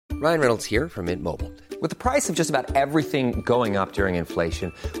Ryan Reynolds here from Mint Mobile. With the price of just about everything going up during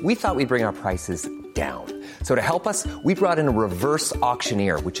inflation, we thought we'd bring our prices down. So to help us, we brought in a reverse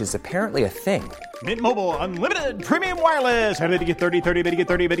auctioneer, which is apparently a thing. Mint Mobile Unlimited Premium Wireless. How to get 30, 30, bit to get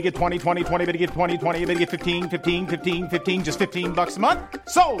 30, bit to get 20, 20, 20, bit to get 20, 20, bit to get 15, 15, 15, 15, just $15 a month?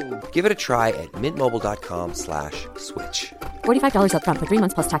 Sold! Give it a try at mintmobile.com/switch. $45 up front for 3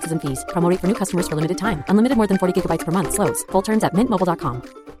 months plus taxes and fees. Promo rate for new customers for limited time. Unlimited more than 40 gigabytes per month. Slows full terms at mintmobile.com.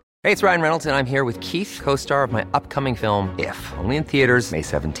 Hey, it's Ryan Reynolds, and I'm here with Keith, co-star of my upcoming film, If, only in theaters May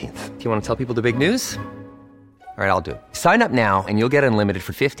 17th. Do you want to tell people the big news? All right, I'll do it. Sign up now and you'll get unlimited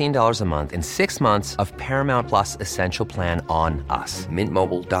for $15 a month and 6 months of Paramount Plus Essential Plan on us.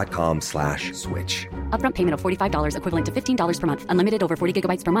 Mintmobile.com/switch. Upfront payment of $45 equivalent to $15 per month. Unlimited over 40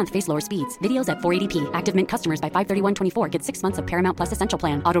 gigabytes per month. Face lower speeds. Videos at 480p. Active Mint customers by 531.24 get 6 months of Paramount Plus Essential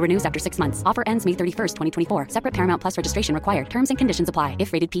Plan. Auto renews after 6 months. Offer ends May 31st, 2024. Separate Paramount Plus registration required. Terms and conditions apply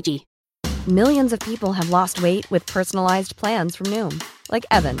if rated PG. Millions of people have lost weight with personalized plans from Noom. Like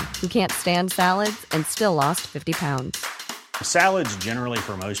Evan, who can't stand salads and still lost 50 pounds. Salads generally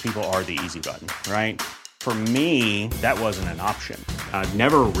for most people are the easy button, right? For me, that wasn't an option. I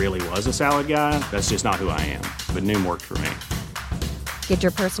never really was a salad guy. That's just not who I am. But Noom worked for me. Get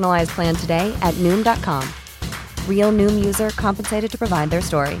your personalized plan today at Noom.com. Real Noom user compensated to provide their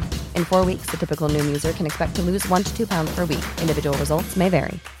story. In 4 weeks, the typical Noom user can expect to lose 1 to 2 pounds per week. Individual results may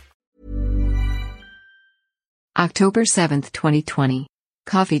vary. October 7, 2020.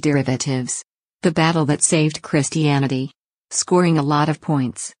 Coffee derivatives. The battle that saved Christianity. Scoring a lot of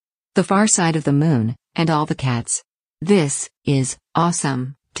points. The Far Side of the Moon, and all the cats. This is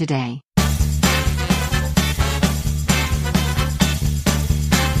Awesome Today.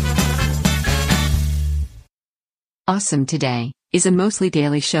 Awesome Today is a mostly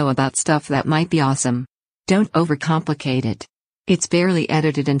daily show about stuff that might be awesome. Don't overcomplicate it. It's barely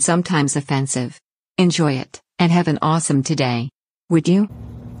edited and sometimes offensive. Enjoy it, and have an awesome today. Would you?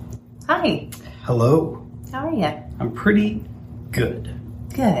 Hi. Hello. How are you? I'm pretty good.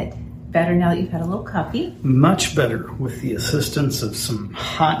 Good. Better now that you've had a little coffee? Much better with the assistance of some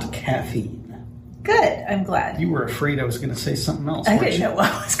hot caffeine. Good. I'm glad. You were afraid I was going to say something else, I weren't didn't you? know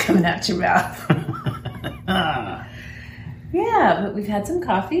what was coming out your mouth. Yeah, but we've had some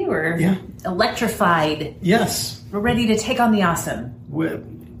coffee. We're electrified. Yes. We're ready to take on the awesome.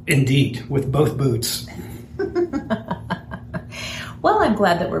 Indeed, with both boots. Well, I'm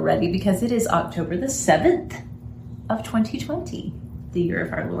glad that we're ready because it is October the 7th of 2020, the year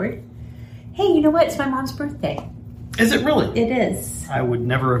of our Lord. Hey, you know what? It's my mom's birthday. Is it really? It is. I would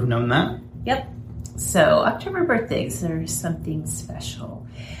never have known that. Yep. So October birthdays are something special.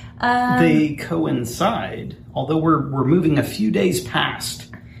 They coincide, although we're moving a few days past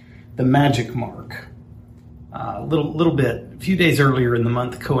the magic mark. A few days earlier in the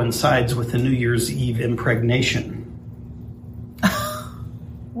month coincides with the New Year's Eve impregnation.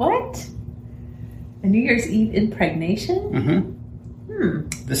 What? A New Year's Eve impregnation?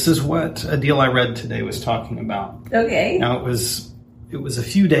 Mm-hmm. This is what a deal I read today was talking about. Okay. Now, it was a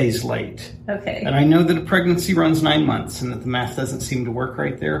few days late. Okay. And I know that a pregnancy runs 9 months and that the math doesn't seem to work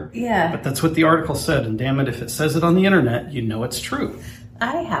right there. Yeah. But that's what the article said, and damn it, if it says it on the internet, you know it's true.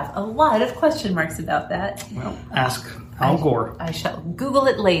 I have a lot of question marks about that. Well, ask Al Gore. I shall Google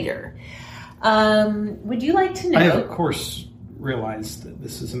it later. Would you like to know? I have, of course, realized that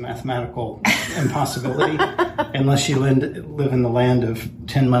this is a mathematical impossibility unless you live in the land of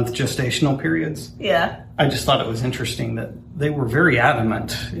 10-month gestational periods. Yeah. I just thought it was interesting that they were very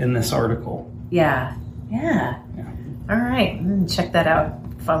adamant in this article. Yeah. All right. Check that out.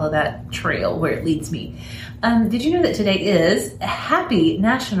 Follow that trail where it leads me. Did you know that today is Happy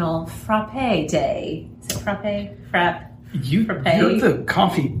National Frappe Day? Is it frappe? Frappe? You're the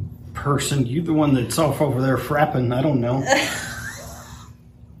coffee person. You're the one that's off over there frapping. I don't know.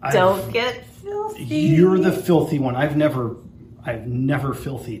 Don't get filthy. You're the filthy one. I've never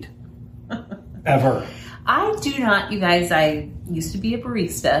filthied. Ever. I do not, you guys. I used to be a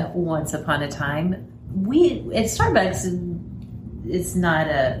barista once upon a time. At Starbucks, there's not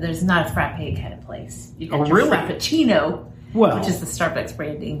a frappe kind of place. You got your really? Frappuccino, Well, which is the Starbucks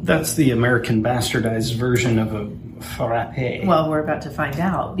branding. That's the American bastardized version of a frappe. Well, we're about to find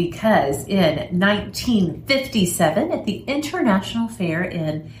out because in 1957 at the International Fair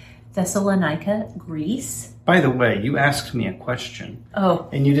in Thessalonica, Greece. By the way, you asked me a question. Oh.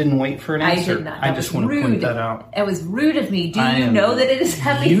 And you didn't wait for an answer. I did not. I just want to point that out. It was rude of me. Do you know that it is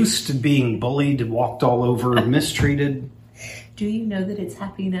Happy? Used to being bullied, walked all over, mistreated. Do you know that it's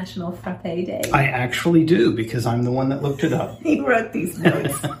Happy National Frappe Day? I actually do, because I'm the one that looked it up. He wrote these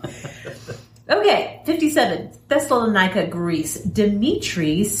notes. Okay, 57. Thessalonica, Greece.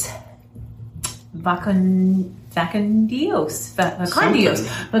 Dimitris Vagandios.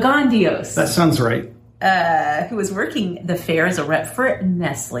 That sounds right. Who was working the fair as a rep for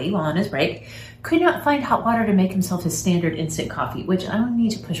Nestle while on his break, could not find hot water to make himself his standard instant coffee, which I don't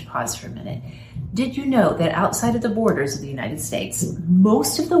need to push pause for a minute. Did you know that outside of the borders of the United States,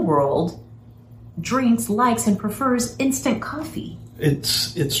 most of the world drinks, likes, and prefers instant coffee?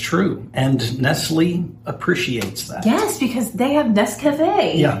 It's true. And Nestle appreciates that. Yes, because they have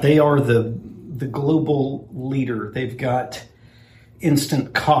Nescafe. Yeah, they are the global leader. They've got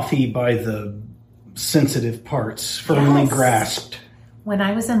instant coffee by the sensitive parts firmly grasped. When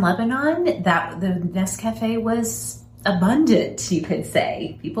I was in Lebanon, the Nescafe was abundant, you could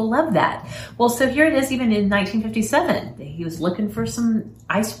say. People love that. Well, so here it is, even in 1957. He was looking for some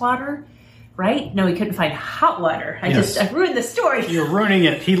ice water, right? No, he couldn't find hot water. I ruined the story. You're ruining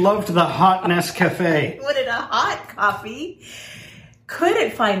it. He loved the hot Nescafe. He wanted a hot coffee.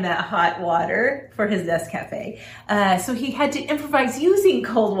 Couldn't find that hot water for his Nescafe. So he had to improvise using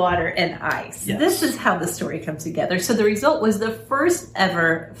cold water and ice. Yes. This is how the story comes together. So the result was the first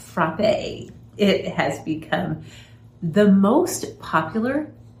ever frappe. It has become the most popular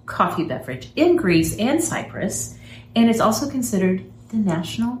coffee beverage in Greece and Cyprus, and it's also considered the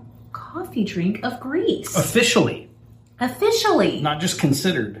national coffee drink of Greece. Officially. Officially. Not just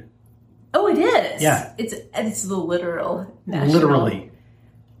considered. Oh, it is. Yeah. It's the literal national. Literally.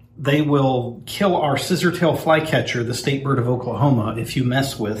 They will kill our scissortail flycatcher, the state bird of Oklahoma, if you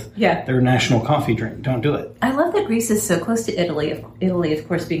mess with their national coffee drink. Don't do it. I love that Greece is so close to Italy. Italy, of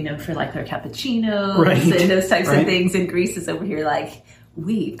course, being known for like their cappuccinos and those types of things. And Greece is over here like,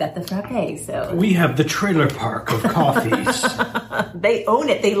 we've got the frappe. So we have the trailer park of coffees. They own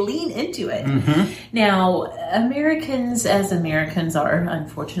it. They lean into it. Mm-hmm. Now, Americans, as Americans are,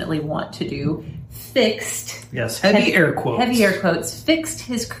 unfortunately want to do, fixed. Yes, heavy air quotes. Heavy air quotes. Fixed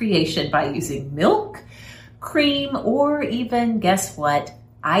his creation by using milk, cream, or even, guess what,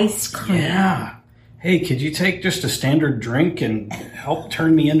 ice cream. Yeah. Hey, could you take just a standard drink and help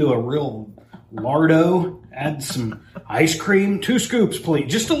turn me into a real lardo? Add some ice cream. 2 scoops, please.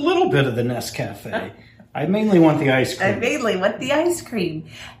 Just a little bit of the Nescafe. I mainly want the ice cream.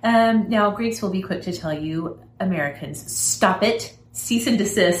 Now, Greeks will be quick to tell you, Americans, stop it. Cease and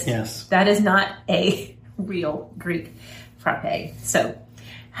desist. Yes. That is not a real Greek frappe. So,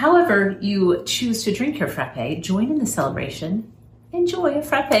 however you choose to drink your frappe, join in the celebration. Enjoy a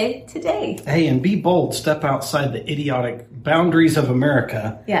frappe today. Hey, and be bold. Step outside the idiotic boundaries of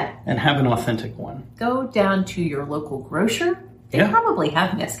America and have an authentic one. Go down to your local grocer. They probably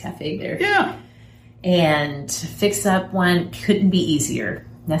have Nescafe there. Yeah. And fix up one. Couldn't be easier.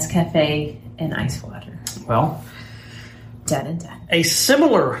 Nescafe and ice water. Well, done and done. A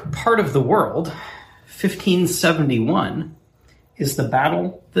similar part of the world, 1571, is the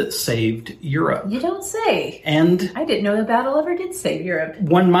battle that saved Europe. You don't say. And I didn't know the battle ever did save Europe.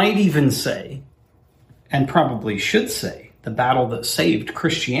 One might even say, and probably should say, the battle that saved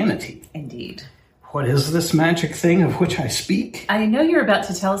Christianity. Indeed. What is this magic thing of which I speak? I know you're about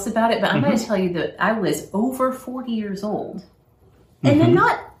to tell us about it, but I'm going to tell you that I was over 40 years old. And I'm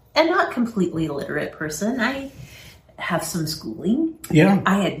not completely illiterate person. I have some schooling. Yeah.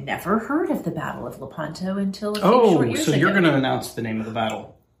 I had never heard of the Battle of Lepanto until a few short years ago. So you're going to announce the name of the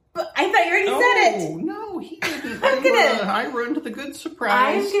battle. But I thought you already said it. Oh, no, he didn't. I ruined the good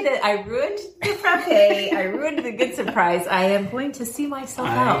surprise. I ruined the frappe. I ruined the good surprise. I am going to see myself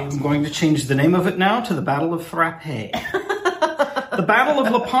out. I'm going to change the name of it now to the Battle of Frappe. The Battle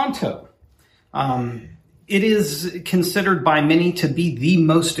of Lepanto. It is considered by many to be the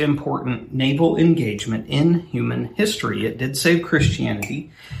most important naval engagement in human history. It did save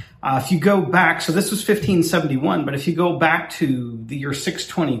Christianity. If you go back, so this was 1571, but if you go back to the year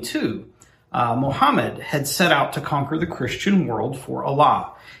 622, Muhammad had set out to conquer the Christian world for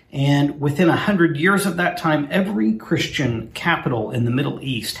Allah. And within 100 years of that time, every Christian capital in the Middle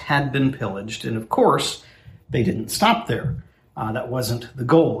East had been pillaged. And of course, they didn't stop there. That wasn't the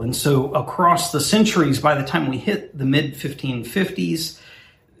goal. And so across the centuries, by the time we hit the mid-1550s,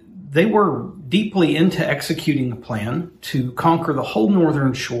 they were deeply into executing a plan to conquer the whole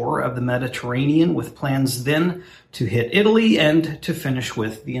northern shore of the Mediterranean, with plans then to hit Italy and to finish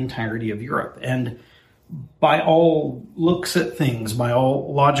with the entirety of Europe. And by all looks at things, by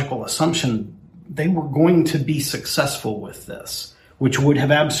all logical assumption, they were going to be successful with this, which would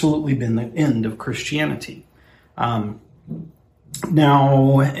have absolutely been the end of Christianity.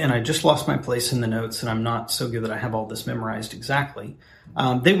 Now, and I just lost my place in the notes, and I'm not so good that I have all this memorized exactly.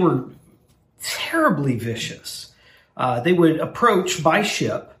 They were terribly vicious. They would approach by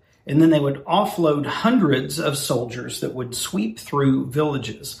ship And then they would offload hundreds of soldiers that would sweep through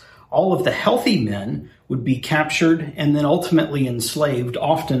villages. All of the healthy men would be captured and then ultimately enslaved,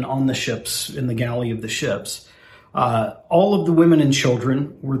 often on the ships, in the galley of the ships. All of the women and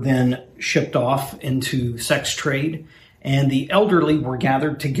children were then shipped off into sex trade, and the elderly were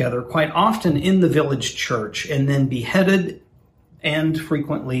gathered together, quite often in the village church, and then beheaded and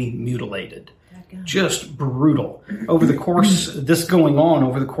frequently mutilated. Just brutal. Over the course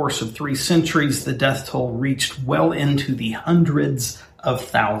of 3 centuries, the death toll reached well into the hundreds of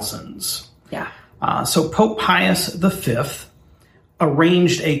thousands. Yeah. So Pope Pius V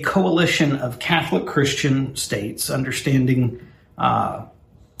arranged a coalition of Catholic Christian states, understanding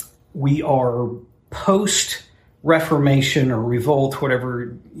we are post-Reformation or revolt,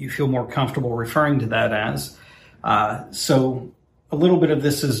 whatever you feel more comfortable referring to that as. So a little bit of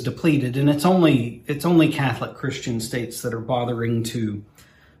this is depleted, and it's only Catholic Christian states that are bothering to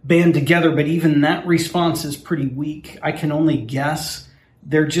band together, but even that response is pretty weak. I can only guess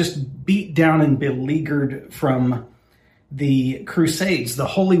they're just beat down and beleaguered from the Crusades, the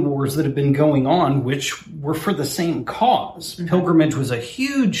holy wars that have been going on, which were for the same cause. Mm-hmm. Pilgrimage was a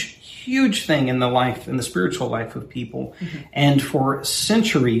huge thing in the spiritual life of people. Mm-hmm. And for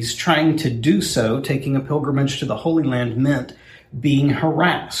centuries, trying to do so, taking a pilgrimage to the Holy Land, meant being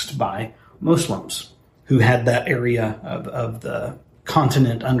harassed by Muslims who had that area of the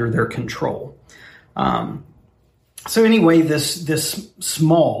continent under their control. So anyway, this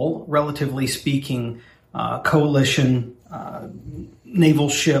small, relatively speaking, coalition, naval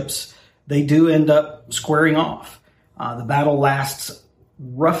ships, they do end up squaring off. The battle lasts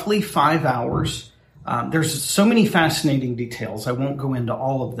roughly 5 hours. There's so many fascinating details. I won't go into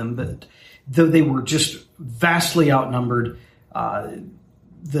all of them, but though they were just vastly outnumbered,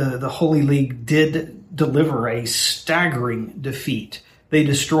 the Holy League did deliver a staggering defeat. They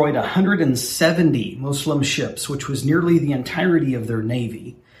destroyed 170 Muslim ships, which was nearly the entirety of their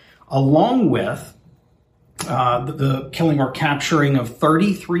navy, along with the killing or capturing of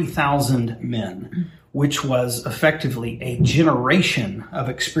 33,000 men, which was effectively a generation of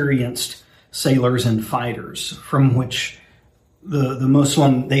experienced sailors and fighters, from which the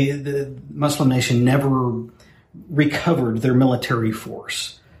Muslim nation never recovered their military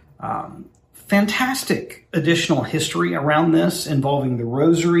force. Fantastic additional history around this, involving the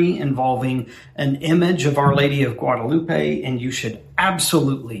Rosary, involving an image of Our Lady of Guadalupe, and you should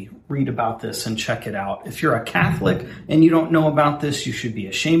absolutely read about this and check it out. If you're a Catholic and you don't know about this, you should be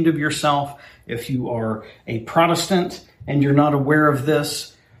ashamed of yourself. If you are a Protestant and you're not aware of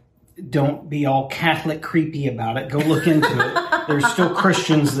this, don't be all Catholic creepy about it. Go look into it. There's still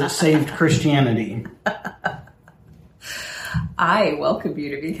Christians that saved Christianity. I welcome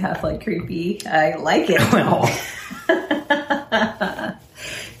you to be Catholic creepy. I like it. Well,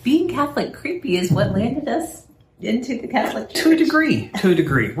 being Catholic creepy is what landed us into the Catholic Church. To a degree.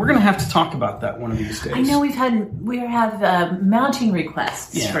 We're going to have to talk about that one of these days. I know we have mounting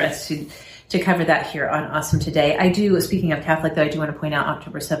requests for us to cover that here on Awesome Today. I do, speaking of Catholic, though, I do want to point out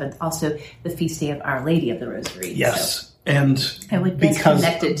October 7th, also the feast day of Our Lady of the Rosary. Yes. So. And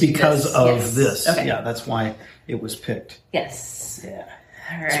because of this. Okay. Yeah, that's why it was picked. Yes. Yeah.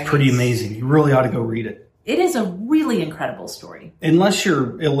 All right. It's pretty amazing. You really ought to go read it. It is a really incredible story. Unless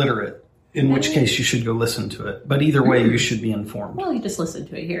you're illiterate, in which case you should go listen to it. But either way, you should be informed. Well, you just listen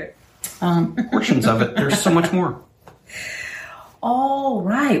to it here. Portions of it. There's so much more. All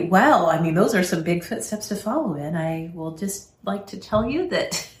right. Well, I mean, those are some big footsteps to follow in. I will just like to tell you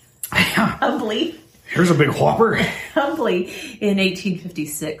that humbly... Here's a big whopper. Humbly, in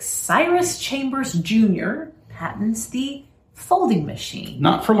 1856, Cyrus Chambers Jr. patents the folding machine.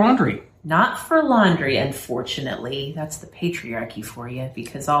 Not for laundry. Not for laundry, unfortunately. That's the patriarchy for you,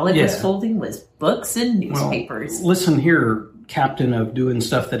 because all it was folding was books and newspapers. Well, listen here, captain of doing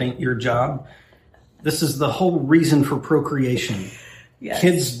stuff that ain't your job. This is the whole reason for procreation. Yes.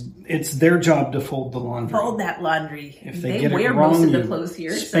 Kids, it's their job to fold the laundry. Fold that laundry. If they get wear it wrong, most of the you clothes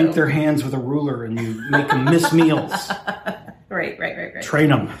here. spank their hands with a ruler and you make them miss meals. Right. Train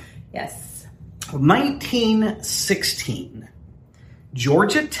them. Yes. 1916,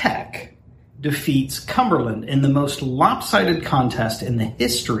 Georgia Tech defeats Cumberland in the most lopsided contest in the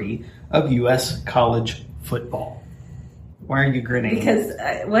history of U.S. college football. Why are you grinning? Because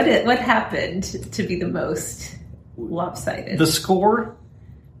what happened to be the most lopsided? The score?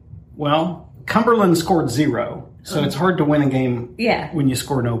 Well, Cumberland scored 0, so it's hard to win a game when you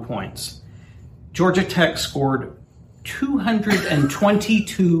score no points. Georgia Tech scored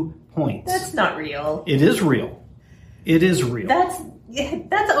 222 points. That's not real. It is real. It is real.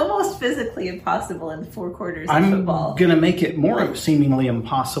 That's almost physically impossible in 4 quarters of I'm football. going to make it more seemingly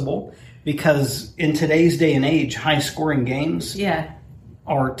impossible because in today's day and age, high-scoring games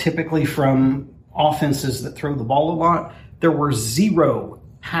are typically from offenses that throw the ball a lot. There were 0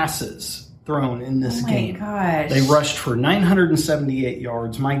 passes thrown in this game. Gosh. They rushed for 978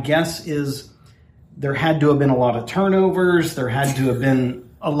 yards. My guess is there had to have been a lot of turnovers. There had to have been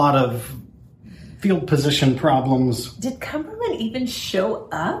a lot of field position problems. Did Cumberland even show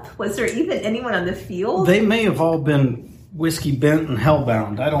up? Was there even anyone on the field? They may have all been whiskey bent and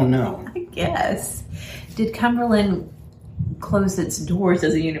hellbound. I don't know. I guess. Did Cumberland close its doors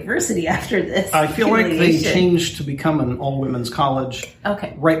as a university after this? I feel like they changed to become an all-women's college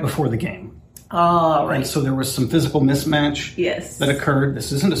right before the game. Oh, right. And so there was some physical mismatch that occurred.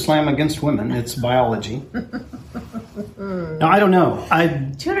 This isn't a slam against women. It's biology. Now, I don't know.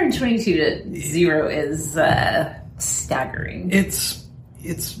 222 to 0 is staggering. It's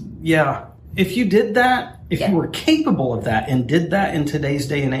If you did that, if you were capable of that and did that in today's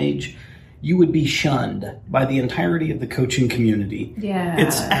day and age, you would be shunned by the entirety of the coaching community. Yeah.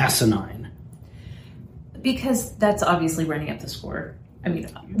 It's asinine. Because that's obviously running up the score. I mean,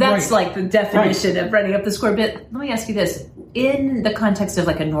 that's like the definition of running up the score. But let me ask you this. In the context of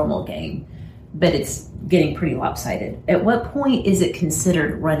like a normal game, but it's getting pretty lopsided, at what point is it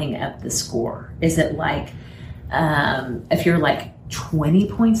considered running up the score? Is it like if you're like 20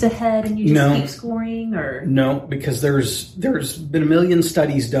 points ahead and you just keep scoring? Or no, because there's been a million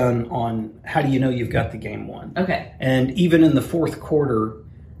studies done on how do you know you've got the game won. Okay. And even in the fourth quarter,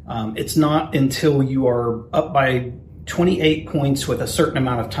 it's not until you are up by 28 points with a certain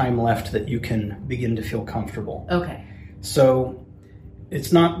amount of time left that you can begin to feel comfortable. Okay. So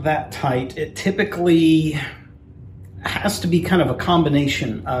it's not that tight. It typically has to be kind of a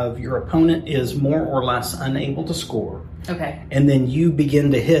combination of your opponent is more or less unable to score. Okay. And then you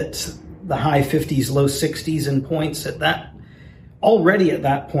begin to hit the high 50s, low 60s in points at that. Already at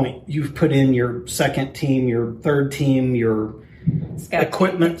that point, you've put in your second team, your third team, your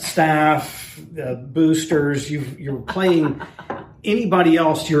equipment staff, boosters. You're playing anybody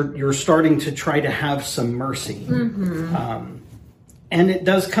else. You're starting to try to have some mercy. Mm-hmm. And it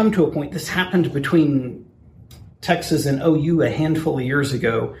does come to a point. This happened between Texas and OU a handful of years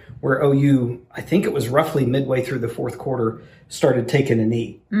ago, where OU, I think it was roughly midway through the fourth quarter, started taking a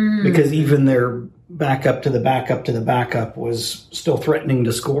knee because even their backup to the backup to the backup was still threatening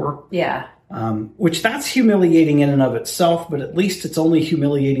to score. Yeah. Which that's humiliating in and of itself, but at least it's only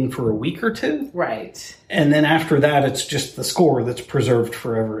humiliating for a week or two. Right. And then after that, it's just the score that's preserved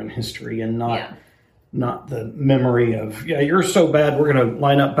forever in history and not the memory of, you're so bad, we're going to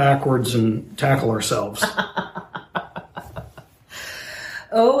line up backwards and tackle ourselves.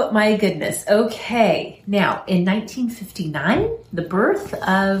 Oh, my goodness. Okay. Now, in 1959, the birth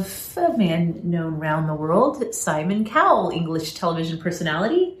of a man known around the world, Simon Cowell, English television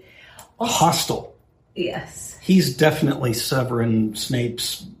personality. Hostile. Yes. He's definitely Severus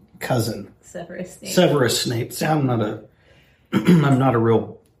Snape's cousin. Severus Snape. Severus Snape. See, I'm not a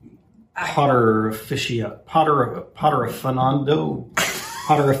real Potter aficionado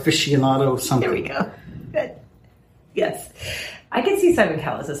something. There we go. Good. Yes. I can see Simon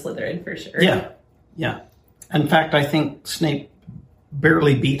Cowell as a Slytherin for sure. Yeah. In fact, I think Snape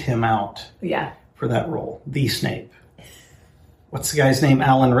barely beat him out for that role. The Snape. What's the guy's name?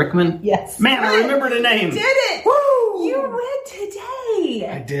 Alan Rickman? Yes. Man, I remembered a name. You did it. Woo! You win today.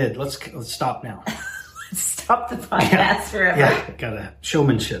 I did. Let's stop now. Stop the podcast forever. Yeah, got a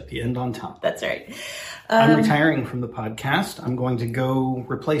showmanship. You end on top. That's right. I'm retiring from the podcast. I'm going to go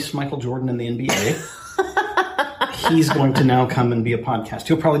replace Michael Jordan in the NBA. He's going to now come and be a podcast.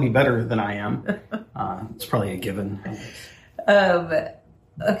 He'll probably be better than I am. It's probably a given.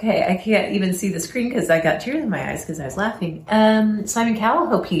 Okay, I can't even see the screen because I got tears in my eyes because I was laughing. Simon Cowell,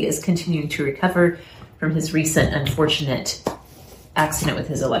 hope he is continuing to recover from his recent unfortunate accident with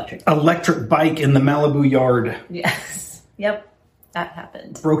his electric bike in the Malibu yard. Yes. Yep. That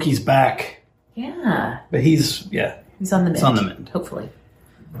happened. Broke his back. Yeah. But he's on the mend. He's on the mend. Hopefully.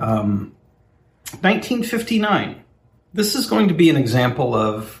 1959. This is going to be an example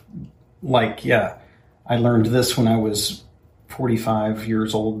of, I learned this when I was 45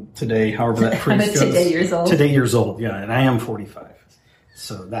 years old today, however that phrase goes. Today years old. Today years old, yeah, and I am 45.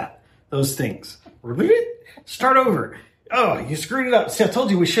 So those things. Start over. Oh, you screwed it up. See, I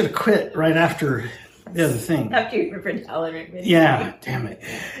told you we should have quit right after the other thing. After you remembered Alan Rickman. Yeah, damn it.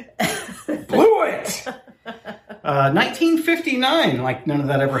 Blew it! 1959, like none of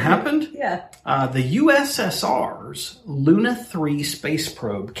that ever happened. Yeah. The USSR's Luna 3 space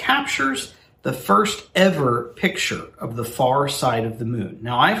probe captures the first ever picture of the far side of the moon.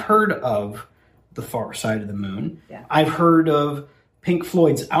 Now, I've heard of the far side of the moon. Yeah. I've heard of Pink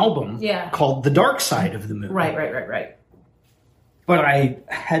Floyd's album called The Dark Side of the Moon. Right. But I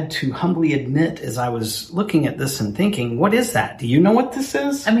had to humbly admit, as I was looking at this and thinking, what is that? Do you know what this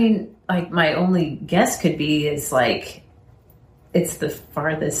is? I mean, like, my only guess could be is like, it's the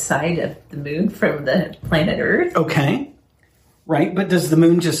farthest side of the moon from the planet Earth. Okay. Right, but does the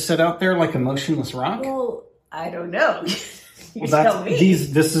moon just sit out there like a motionless rock? Well, I don't know. You Well, tell me.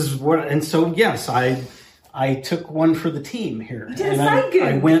 This is what, and so yes, I took one for the team here. You did and a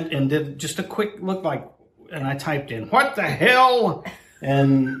I went and did just a quick look, and I typed in, what the hell?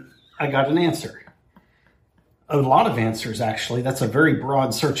 And I got an answer. A lot of answers, actually. That's a very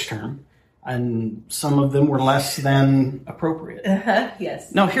broad search term. And some of them were less than appropriate.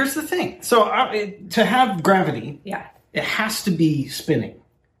 Yes. Now, here's the thing. So to have gravity, it has to be spinning.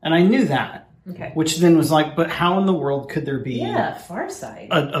 And I knew that. Okay. Which then was like, but how in the world could there be far side.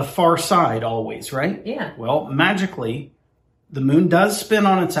 a far side always, right? Yeah. Well, magically, the moon does spin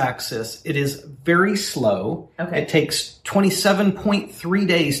on its axis. It is very slow. Okay. It takes 27.3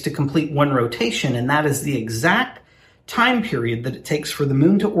 days to complete one rotation, and that is the exact time period that it takes for the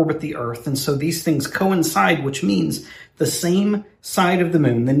moon to orbit the Earth. And so these things coincide, which means the same side of the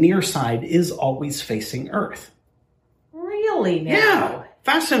moon, the near side, is always facing Earth. Really now? Yeah.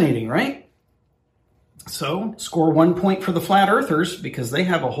 Fascinating, right? So, score 1 point for the flat earthers, because they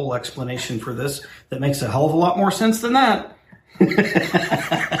have a whole explanation for this that makes a hell of a lot more sense than that.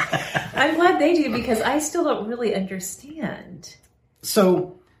 I'm glad they do, because I still don't really understand.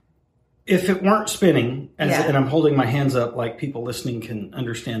 So, if it weren't spinning, and I'm holding my hands up like people listening can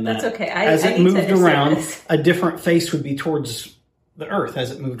understand that. That's okay. As it need moved to understand around, this. a different face would be towards the Earth as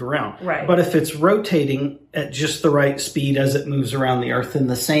it moved around. Right. But if it's rotating at just the right speed as it moves around the Earth, then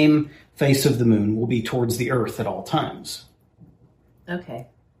the same face of the moon will be towards the Earth at all times. Okay.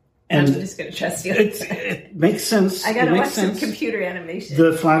 And I'm just going to trust you. It makes sense. I got to It watch makes some sense. computer animation.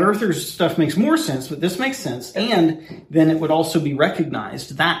 The flat earthers stuff makes more sense, but this makes sense. And then it would also be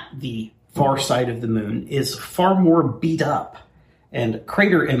recognized that the far side of the moon is far more beat up and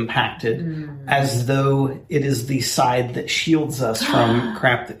crater impacted, as though it is the side that shields us from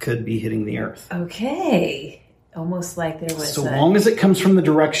crap that could be hitting the Earth. Okay. Almost like there was So long as it comes from the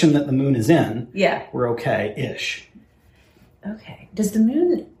direction that the moon is in, we're okay-ish. Okay. Does the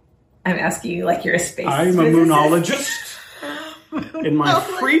moon... I'm asking you like you're a space I'm a physicist. moonologist. In my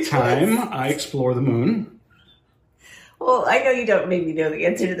free time, I explore the moon. Well, I know you don't maybe know the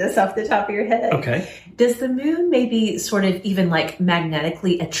answer to this off the top of your head. Okay. Does the moon maybe sort of even like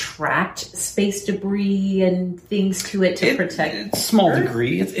magnetically attract space debris and things to it to protect? It's a small Earth?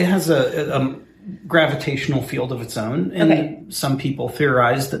 degree. It has a gravitational field of its own. And some people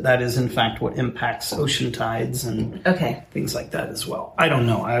theorize that that is, in fact, what impacts ocean tides and things like that as well. I don't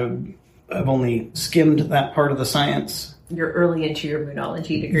know. I've only skimmed that part of the science. You're early into your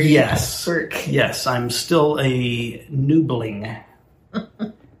moonology degree. Yes. Work. Yes, I'm still a noobling.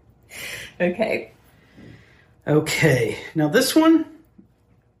 Okay. Okay. Now this one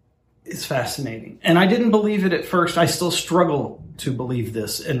is fascinating. And I didn't believe it at first. I still struggle to believe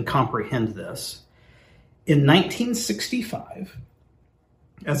this and comprehend this. In 1965,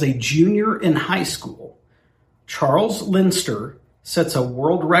 as a junior in high school, Charles Lindster sets a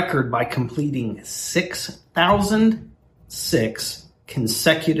world record by completing 6,006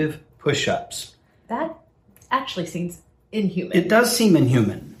 consecutive push-ups. That actually seems inhuman. It does seem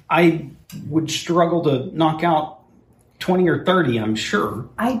inhuman. I would struggle to knock out 20 or 30, I'm sure.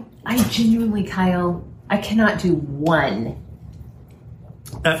 I genuinely, Kyle, I cannot do one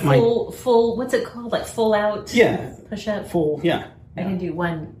full, what's it called? Like full out push up? I can do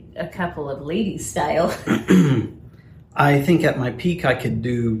a couple of ladies style. I think at my peak I could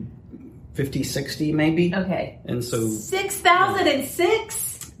do 50, 60 maybe. Okay. And so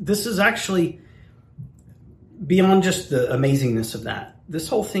 6,006? This is actually beyond just the amazingness of that. This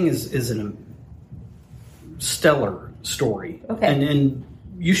whole thing is a stellar story. Okay. And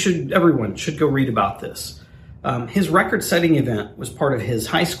everyone should go read about this. His record-setting event was part of his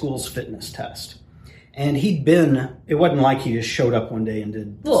high school's fitness test. And it wasn't like he just showed up one day and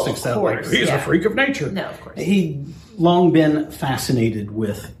did 6,000. Like, he's a freak of nature. No, of course. He'd long been fascinated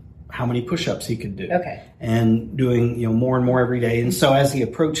with how many push-ups he could do. Okay. And doing, more and more every day. And so as he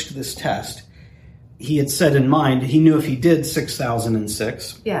approached this test, he had set in mind, he knew if he did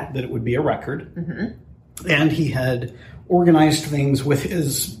 6,006, that it would be a record. Mm-hmm. And he had organized things with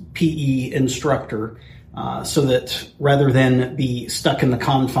his PE instructor so that rather than be stuck in the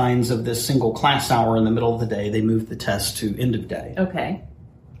confines of this single class hour in the middle of the day, they moved the test to end of day. Okay.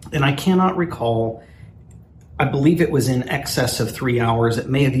 And I cannot recall, I believe it was in excess of 3 hours. It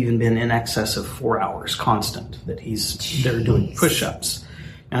may have even been in excess of 4 hours constant that he's there doing push-ups.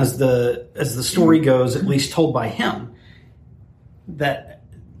 As the story goes, at least told by him, that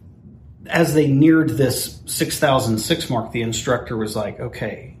as they neared this 6,006 mark, the instructor was like,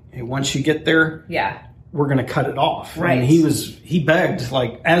 okay, once you get there, we're going to cut it off. Right. And he begged,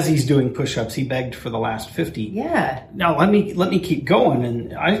 like, as he's doing push-ups, he begged for the last 50. Yeah. Now let me keep going.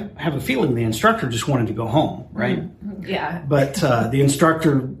 And I have a feeling the instructor just wanted to go home, right? Mm-hmm. Yeah. But the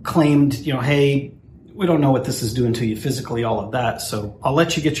instructor claimed, hey, we don't know what this is doing to you physically, all of that. So I'll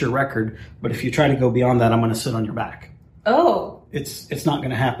let you get your record. But if you try to go beyond that, I'm going to sit on your back. Oh. It's not going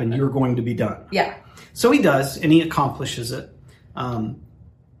to happen. You're going to be done. Yeah. So he does, and he accomplishes it.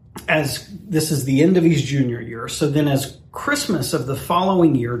 As this is the end of his junior year, so then as Christmas of the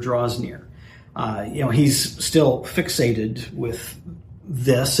following year draws near, he's still fixated with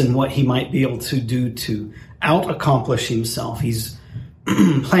this and what he might be able to do to out-accomplish himself. He's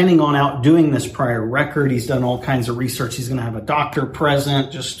planning on outdoing this prior record. He's done all kinds of research. He's going to have a doctor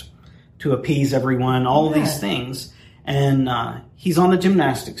present just to appease everyone, all of these things. And he's on the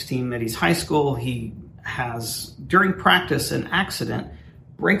gymnastics team at his high school. He has, during practice, an accident,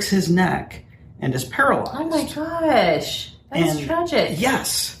 breaks his neck, and is paralyzed. Oh my gosh. That's tragic.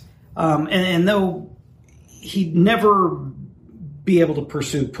 Yes. And though he'd never be able to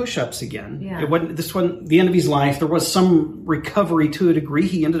pursue push-ups again, it wasn't the end of his life. There was some recovery to a degree.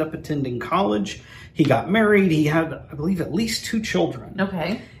 He ended up attending college. He got married. He had, I believe, at least 2 children.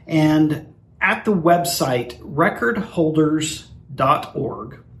 Okay. And at the website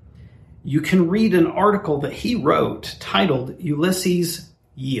recordholders.org, you can read an article that he wrote titled Ulysses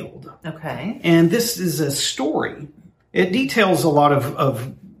Yield. Okay. And this is a story. It details a lot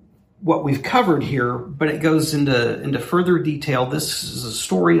of what we've covered here, but it goes into further detail. This is a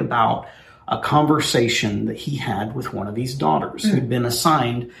story about a conversation that he had with one of his daughters who'd been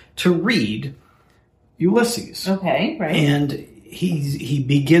assigned to read Ulysses. Okay, right. And he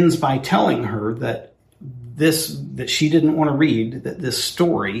begins by telling her that she didn't want to read, that this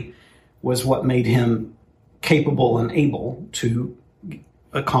story was what made him capable and able to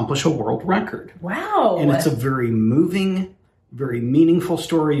accomplish a world record. Wow. And it's a very moving, very meaningful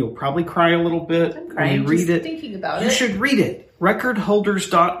story. You'll probably cry a little bit when you read it. Thinking about you should read it.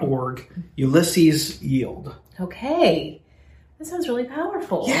 Recordholders.org, Ulysses Yield. Okay. That sounds really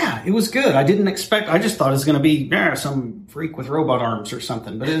powerful. Yeah, it was good. I just thought it was going to be some freak with robot arms or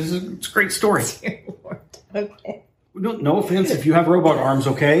something. But it's a great story. Dear Lord. Okay. No offense if you have robot arms,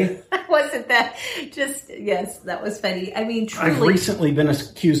 okay? Wasn't that just, yes, that was funny. I mean, truly. I've recently been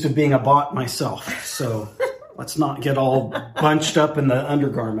accused of being a bot myself, so let's not get all bunched up in the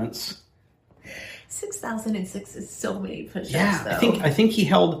undergarments. 6,006 is so many push-ups, yeah, though. I think he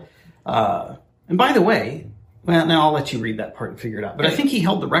held, and by the way, well, now I'll let you read that part and figure it out, but I think he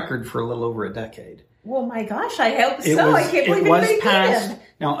held the record for a little over a decade. Well, my gosh, I hope so. I can't believe anybody beat him.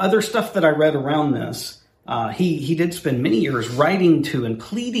 Now, other stuff that I read around this, he did spend many years writing to and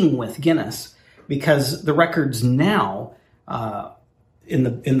pleading with Guinness because the records now in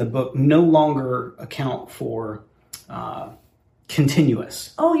the book no longer account for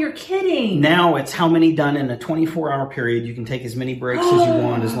continuous. Oh, you're kidding. Now it's how many done in a 24-hour period. You can take as many breaks as you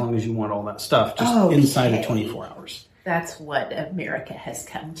want, as long as you want all that stuff, just inside of 24 hours. That's what America has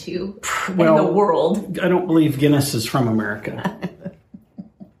come to in the world. I don't believe Guinness is from America.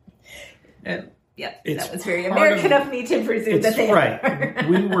 Yeah, that was very American of me to presume that they are.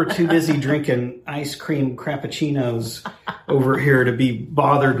 We were too busy drinking ice cream frappuccinos over here to be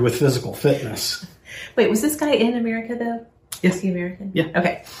bothered with physical fitness. Wait, was this guy in America, though? Yes. Is he American? Yeah.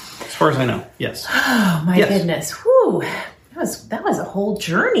 Okay. As far as I know, yes. Oh, my goodness. Whew. That was a whole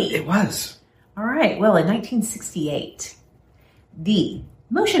journey. It was. All right. Well, in 1968, the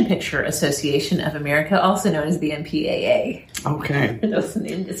Motion Picture Association of America, also known as the MPAA. Okay. For those in the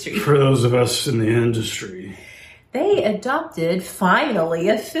industry. For those of us in the industry. They adopted, finally,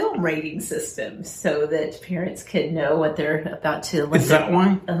 a film rating system so that parents could know what they're about to let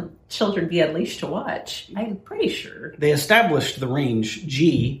their children be unleashed to watch. I'm pretty sure. They established the range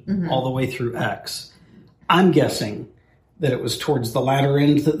G all the way through X. I'm guessing that it was towards the latter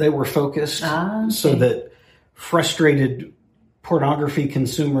end that they were focused so that frustrated pornography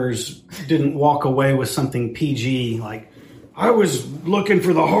consumers didn't walk away with something PG like, I was looking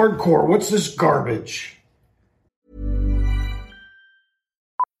for the hardcore. What's this garbage?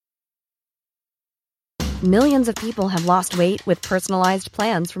 Millions of people have lost weight with personalized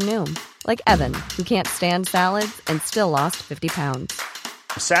plans from Noom. Like Evan, who can't stand salads and still lost 50 pounds.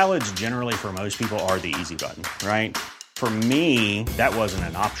 Salads generally for most people are the easy button, right? For me, that wasn't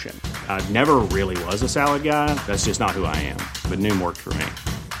an option. I never really was a salad guy. That's just not who I am. But Noom worked for me.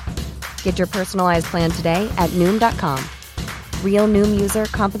 Get your personalized plan today at Noom.com. Real Noom user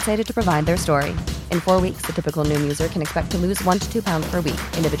compensated to provide their story. In 4 weeks, the typical Noom user can expect to lose 1 to 2 pounds per week.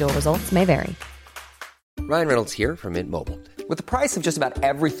 Individual results may vary. Ryan Reynolds here from Mint Mobile. With the price of just about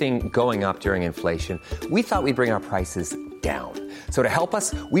everything going up during inflation, we thought we'd bring our prices down. So to help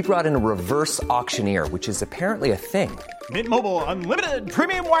us, we brought in a reverse auctioneer, which is apparently a thing. Mint Mobile Unlimited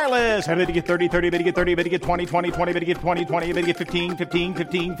Premium Wireless. How to get 30, 30, bit to get 30, bit to get 20, 20, 20, bit to get 20, 20, bit to get 15, 15,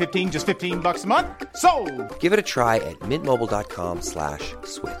 15, 15, just $15 a month? Sold! Give it a try at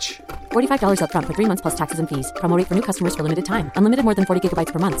mintmobile.com/switch. $45 up front for 3 months plus taxes and fees. Promo rate for new customers for limited time. Unlimited more than 40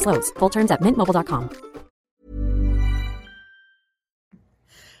 gigabytes per month. Slows full terms at mintmobile.com.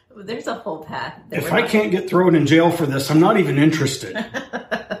 There's a whole path. If I can't get thrown in jail for this, I'm not even interested.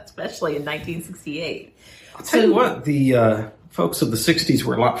 Especially in 1968. I'll tell you what, the folks of the 60s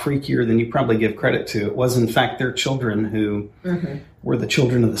were a lot freakier than you probably give credit to. It was, in fact, their children who were the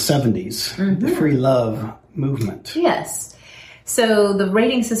children of the 70s, the free love movement. Yes. So the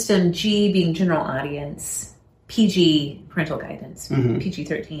rating system, G being general audience, PG parental guidance,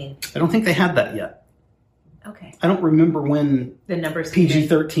 PG-13. I don't think they had that yet. Okay. I don't remember when the numbers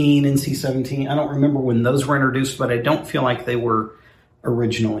PG-13, NC-17, I don't remember when those were introduced, but I don't feel like they were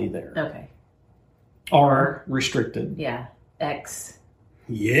originally there. Okay. R, restricted. Yeah. X.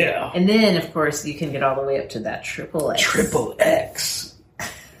 Yeah. And then, of course, you can get all the way up to that triple X. Triple X.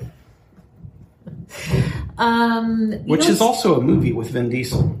 Which is also a movie with Vin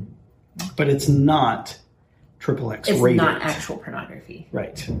Diesel. But it's not triple X rated. It's not actual pornography.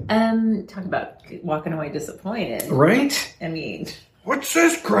 Right. Talk about walking away disappointed. Right? I mean... What's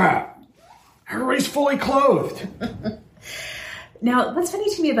this crap? Everybody's fully clothed. Now, what's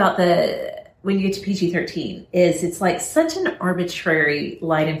funny to me about when you get to PG-13 is it's like such an arbitrary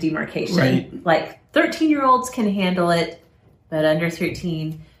line of demarcation. Right. Like 13-year-olds can handle it, but under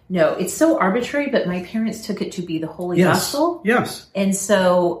 13, no. It's so arbitrary, but my parents took it to be the holy gospel. Yes. And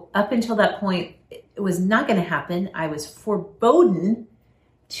so up until that point, it was not going to happen. I was forebodden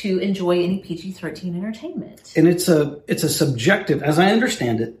to enjoy any PG-13 entertainment. And it's a subjective, as I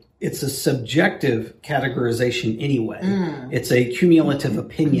understand it, it's a subjective categorization anyway. It's a cumulative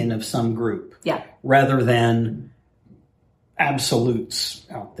opinion of some group. Yeah. Rather than absolutes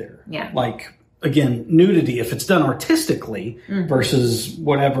out there. Yeah. Like, again, nudity, if it's done artistically versus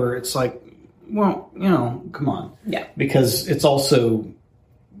whatever, it's like, well, come on. Yeah. Because it's also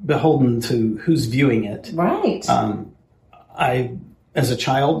beholden to who's viewing it. Right. I, as a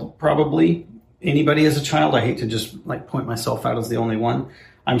child, probably anybody as a child, I hate to just point myself out as the only one.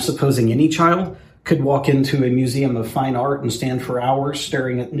 I'm supposing any child could walk into a museum of fine art and stand for hours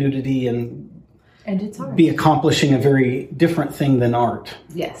staring at nudity and it's art. Be accomplishing a very different thing than art.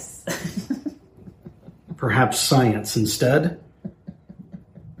 Yes. Perhaps science instead.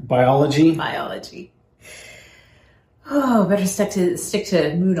 Biology. Oh, better stick to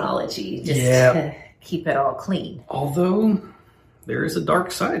moonology just to keep it all clean. Although there is a dark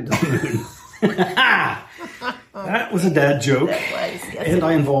side to the moon. That was a dad joke. That was, yes. And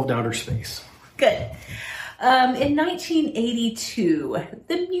I involved outer space. Good. In 1982,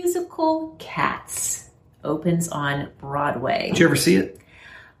 the musical Cats opens on Broadway. Did you ever see it?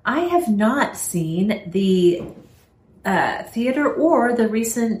 I have not seen the theater or the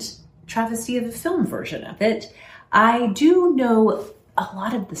recent travesty of the film version of it. I do know a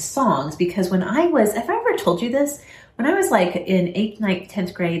lot of the songs because when I was, have I ever told you this? When I was like in 8th, 9th,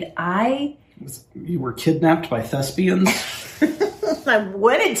 10th grade, You were kidnapped by thespians? I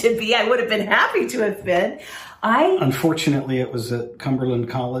wanted to be. I would have been happy to have been. Unfortunately, it was at Cumberland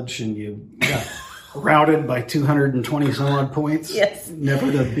College and you got routed by 220 some odd points. Yes.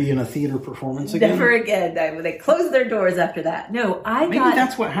 Never to be in a theater performance again. Never again. They closed their doors after that. No, Maybe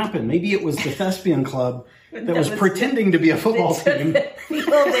that's what happened. Maybe it was the thespian club that was pretending to be a football team. They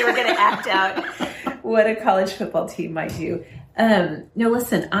were going to act out what a college football team might do. No,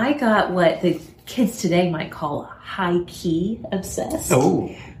 listen, I got what the kids today might call high-key obsessed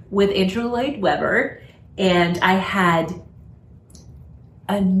with Andrew Lloyd Webber, and I had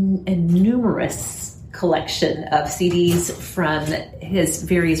a numerous collection of CDs from his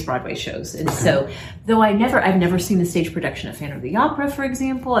various Broadway shows. And so, though I've never seen the stage production of Phantom of the Opera, for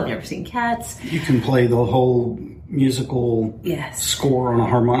example, I've never seen Cats. You can play the whole musical score on a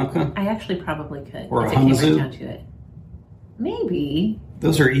harmonica? I actually probably could. Or if a it came humazoo? right down to it. Maybe.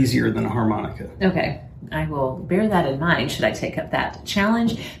 Those are easier than a harmonica. Okay. I will bear that in mind should I take up that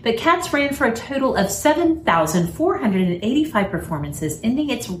challenge. But Cats ran for a total of 7,485 performances, ending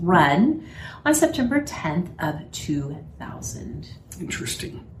its run on September 10th of 2000.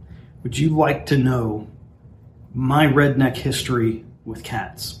 Interesting. Would you like to know my redneck history with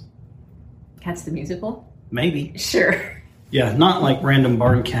Cats? Cats the musical? Maybe. Sure. Yeah, not like random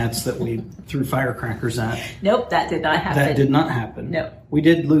barn cats that we threw firecrackers at. Nope, that did not happen. That did not happen. No. We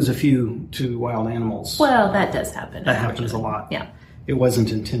did lose a few to wild animals. Well, that does happen. That happens a lot. Yeah. It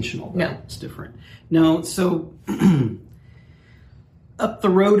wasn't intentional, though. No. It's different. No, so up the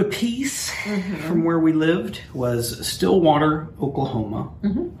road a piece from where we lived was Stillwater, Oklahoma,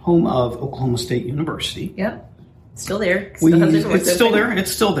 home of Oklahoma State University. Yep. Still there. It's still there.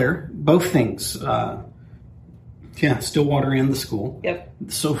 It's still there. Both things. Stillwater and the school. Yep.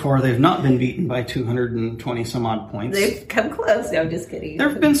 So far, they've not been beaten by 220 some odd points. They've come close. No, I'm just kidding. There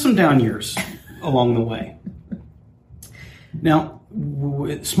have been some down years along the way. Now,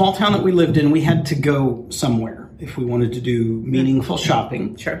 small town that we lived in, we had to go somewhere if we wanted to do meaningful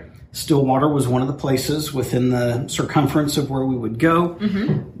shopping. Sure. Stillwater was one of the places within the circumference of where we would go.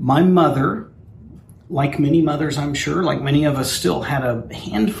 My mother, like many mothers, I'm sure, like many of us, still had a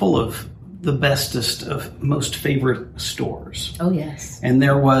handful of the bestest of most favorite stores. Oh, yes. And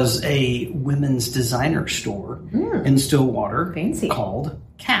there was a women's designer store in Stillwater called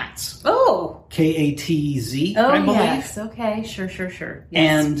Katz. Oh. K-A-T-Z, I believe. Yes. Okay. Sure. Yes.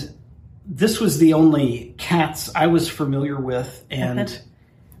 And this was the only Katz I was familiar with. And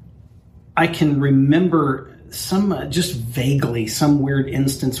I can remember just vaguely, some weird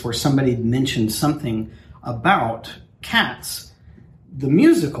instance where somebody mentioned something about Katz, the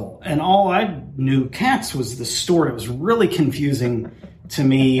musical, and all I knew Cats was the store. It was really confusing to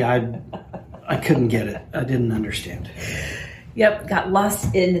me. I couldn't get it. I didn't understand. Yep, got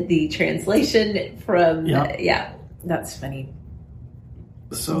lost in the translation from, that's funny.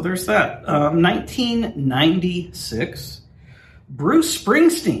 So there's that. 1996, Bruce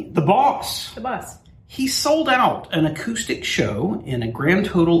Springsteen, the boss. He sold out an acoustic show in a grand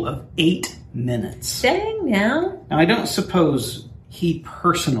total of 8 minutes. Dang, now. Now, I don't suppose he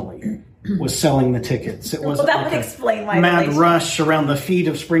personally was selling the tickets. It wasn't that would explain why mad rush around the feet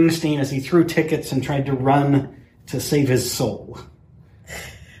of Springsteen as he threw tickets and tried to run to save his soul.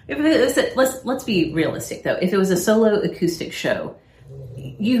 If it was let's be realistic, though. If it was a solo acoustic show,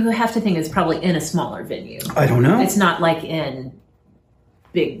 you have to think it's probably in a smaller venue. I don't know. It's not like in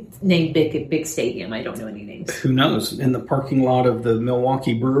big stadium. I don't know any names. Who knows? In the parking lot of the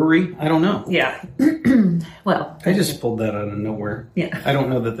Milwaukee Brewery? I don't know. Yeah. Well, I just pulled that out of nowhere. Yeah. I don't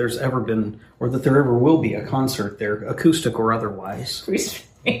know that there's ever been, or that there ever will be, a concert there, acoustic or otherwise. Bruce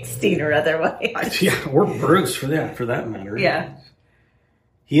Springsteen or otherwise. Or Bruce for that matter. Yeah.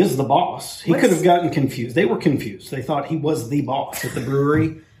 He is the boss. He could have gotten confused. They were confused. They thought he was the boss at the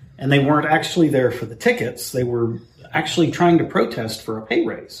brewery, and they weren't actually there for the tickets. They were actually trying to protest for a pay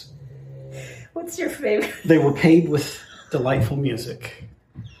raise. What's your favorite? They were paid with delightful music.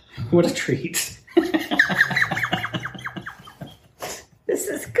 What a treat. This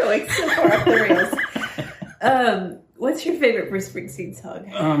is going so far off the rails. What's your favorite Bruce Springsteen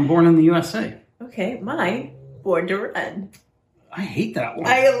song? Born in the USA. Okay, mine, Born to Run. I hate that one.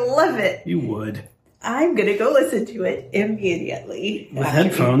 I love it. You would. I'm going to go listen to it immediately. With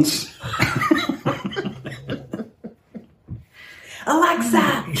headphones.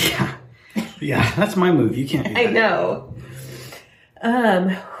 Alexa! Yeah, that's my move. You can't do that. I know.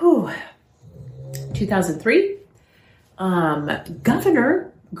 2003,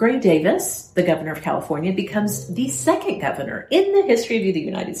 Governor Gray Davis, the governor of California, becomes the second governor in the history of the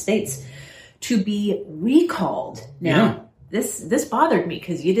United States to be recalled. Now, this bothered me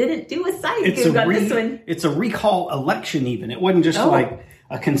because you didn't do a side gig on this one. It's a recall election even. It wasn't just like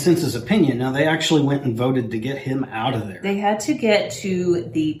a consensus opinion. Now, they actually went and voted to get him out of there. They had to get to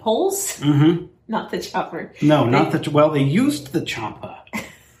the polls, not the chopper. No, they used the chopper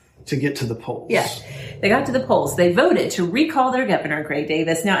to get to the polls. Yeah, they got to the polls. They voted to recall their governor, Gray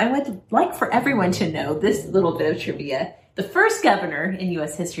Davis. Now, I would like for everyone to know this little bit of trivia. The first governor in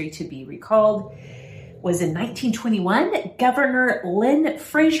U.S. history to be recalled was in 1921, Governor Lynn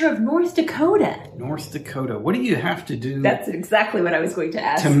Fraser of North Dakota. North Dakota. What do you have to do? That's exactly what I was going to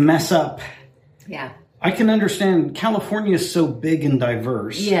ask. To mess up. Yeah. I can understand California is so big and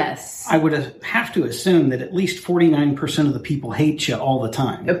diverse. Yes. I would have to assume that at least 49% of the people hate you all the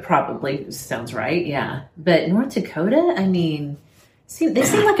time. It probably sounds right, yeah. But North Dakota, I mean, they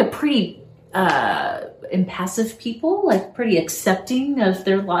seem like a pretty impassive people, like pretty accepting of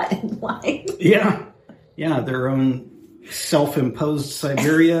their lot in life. Yeah. Yeah, their own self-imposed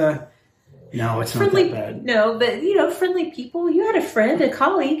Siberia. No, it's friendly, not that bad. No, but friendly people. You had a friend, a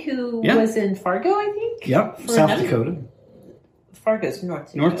colleague who was in Fargo, I think. Yep, South Dakota. Fargo's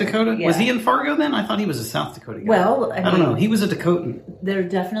North Dakota. North Dakota? Yeah. Was he in Fargo then? I thought he was a South Dakota guy. Well, I don't know. He was a Dakotan. They're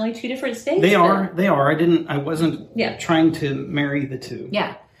definitely two different states. They are. I wasn't trying to marry the two.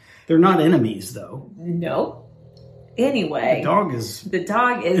 Yeah. They're not enemies, though. No. Anyway. The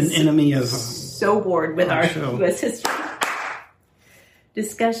dog is an enemy of... So bored with our U.S. history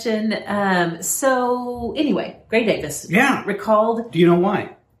discussion. So, anyway, Gray Davis. Yeah. Recalled... Do you know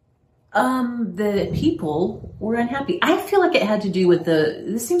why? The people were unhappy. I feel like it had to do with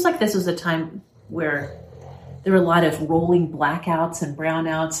this seems like this was a time where there were a lot of rolling blackouts and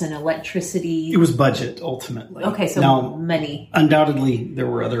brownouts and electricity. It was budget, ultimately. Okay, so now, money. Undoubtedly, there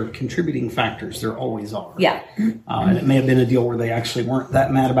were other contributing factors. There always are. Yeah. And it may have been a deal where they actually weren't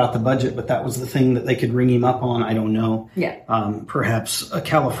that mad about the budget, but that was the thing that they could ring him up on. I don't know. Yeah. Perhaps a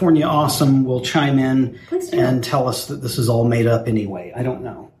California Awesome will chime in and tell us that this is all made up anyway. I don't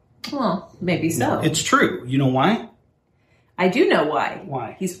know. Well, maybe so. No, it's true. You know why? I do know why.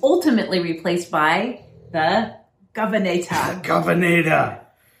 Why? He's ultimately replaced by the governor. Governor.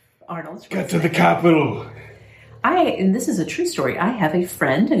 Arnold Schwarzenegger. Get to the Capitol. And this is a true story. I have a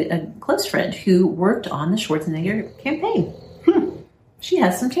friend, a close friend, who worked on the Schwarzenegger campaign. She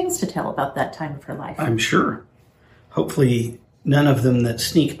has some tales to tell about that time of her life. I'm sure. Hopefully none of them that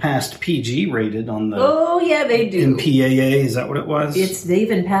sneak past PG rated on the... Oh, yeah, they do. MPAA, is that what it was? They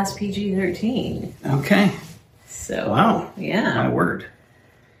even passed PG-13. Okay. So, wow. Yeah. My word.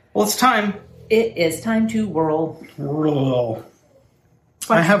 Well, it's time. It is time to whirl. Whirl.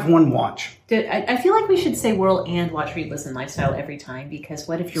 I have one watch. I feel like we should say whirl and watch, read, listen, lifestyle every time, because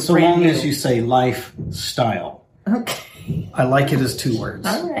what if you're so brand long new? as you say lifestyle. Okay. I like it as 2 words.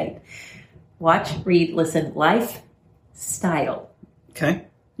 All right. Watch, read, listen, lifestyle. Okay.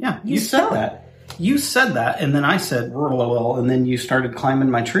 Yeah, you said that. You said that, and then I said, and then you started climbing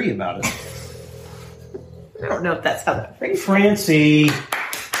my tree about it. I don't know if that's how that phrase. Francie,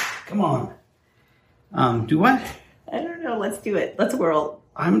 come on. Do what? I don't know. Let's do it. Let's whirl.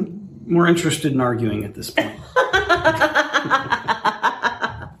 I'm more interested in arguing at this point.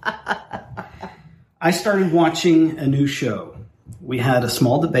 I started watching a new show. We had a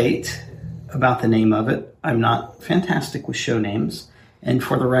small debate about the name of it. I'm not fantastic with show names. And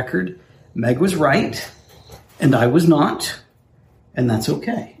for the record, Meg was right, and I was not, and that's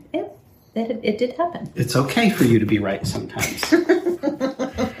okay. Yeah, it did happen. It's okay for you to be right sometimes.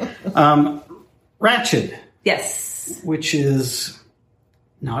 Ratched. Yes. Which is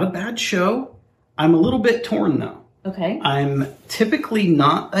not a bad show. I'm a little bit torn, though. Okay. I'm typically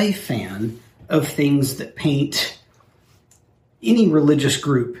not a fan of things that paint any religious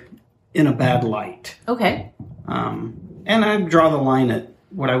group in a bad light. Okay. And I draw the line at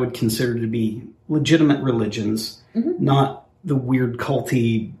what I would consider to be legitimate religions, not the weird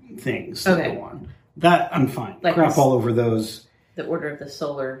culty things that go on. That, I'm fine. Like crap all over those. The Order of the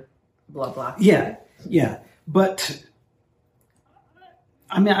Solar, blah, blah. Yeah. But,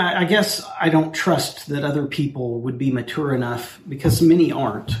 I mean, I guess I don't trust that other people would be mature enough, because many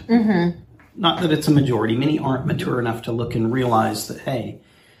aren't. Mm-hmm. Not that it's a majority. Many aren't mature enough to look and realize that, hey,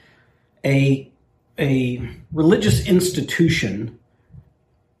 a religious institution,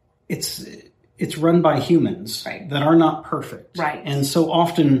 it's run by humans that are not perfect. Right. And so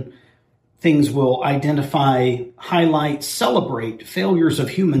often things will identify, highlight, celebrate failures of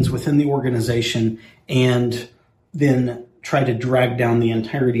humans within the organization, and then try to drag down the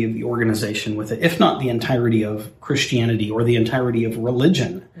entirety of the organization with it, if not the entirety of Christianity or the entirety of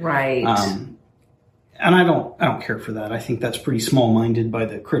religion. Right. And I don't care for that. I think that's pretty small-minded by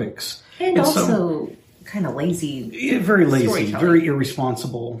the critics. And also kind of lazy. Very lazy, very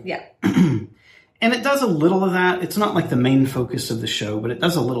irresponsible. Yeah. And it does a little of that. It's not like the main focus of the show, but it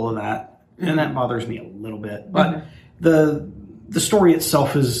does a little of that. And that bothers me a little bit. But the story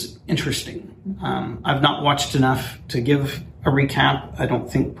itself is interesting. I've not watched enough to give a recap. I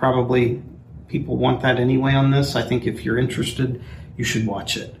don't think probably people want that anyway on this. I think if you're interested, you should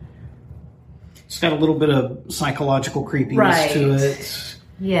watch it. It's got a little bit of psychological creepiness to it.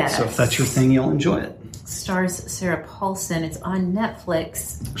 Yeah. So if that's your thing, you'll enjoy it. Stars Sarah Paulson. It's on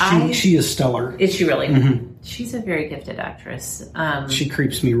Netflix. She is stellar. Is she really? Mm-hmm. She's a very gifted actress. She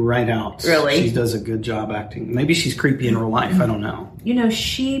creeps me right out. Really? She does a good job acting. Maybe she's creepy in real life. I don't know. You know,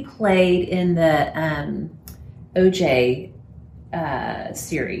 she played in the OJ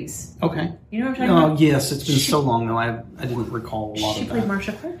series. Okay. You know what I'm talking about? Yes. It's been so long, though. I didn't recall a lot of that. She played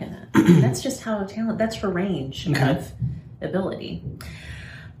Marsha Clark in that. That's just how talent. That's her range of ability.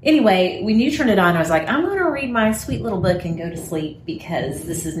 Anyway, when you turned it on, I was like, I'm going to read my sweet little book and go to sleep because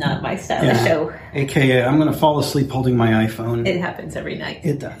this is not my style of show. AKA, I'm going to fall asleep holding my iPhone. It happens every night.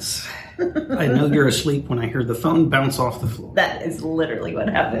 It does. I know you're asleep when I hear the phone bounce off the floor. That is literally what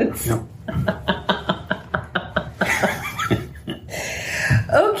happens. Yep.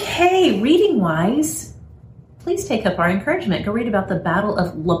 Okay, reading-wise, please take up our encouragement. Go read about the Battle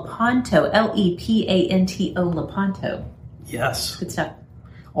of Lepanto, Lepanto, Lepanto. Yes. Good stuff.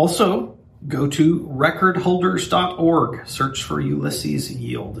 Also, go to recordholders.org, search for Ulysses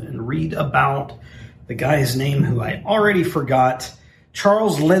Yield, and read about the guy's name who I already forgot,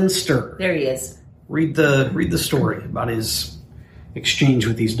 Charles Leinster. There he is. Read the story about his exchange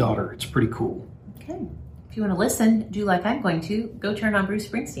with his daughter. It's pretty cool. Okay. If you want to listen, do like I'm going to, go turn on Bruce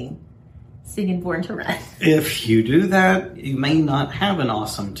Springsteen, singing Born to Run. If you do that, you may not have an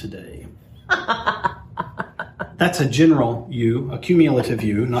awesome today. That's a general you, a cumulative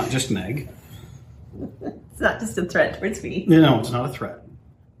you, not just Meg. It's not just a threat towards me. No, it's not a threat.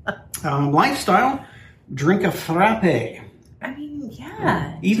 Lifestyle, drink a frappe. I mean,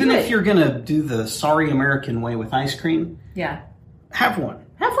 yeah. Even if you're going to do the sorry American way with ice cream, yeah, have one.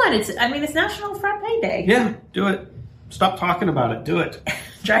 Have fun. It's National Frappe Day. Yeah, do it. Stop talking about it. Do it.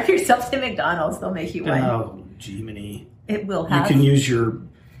 Drive yourself to McDonald's. They'll make you one. Oh, Jiminy. It will have. You can use your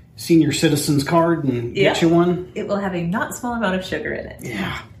senior citizens card and get you one. It will have a not small amount of sugar in it.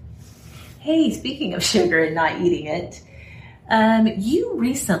 Yeah. Hey, speaking of sugar and not eating it, you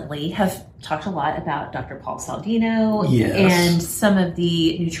recently have talked a lot about Dr. Paul Saladino and some of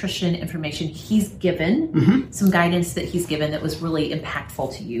the nutrition information he's given, some guidance that he's given that was really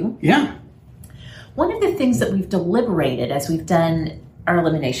impactful to you. Yeah. One of the things that we've deliberated as we've done our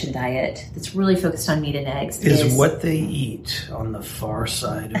elimination diet that's really focused on meat and eggs is what they eat on the far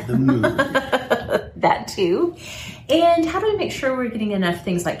side of the moon. That too. And how do we make sure we're getting enough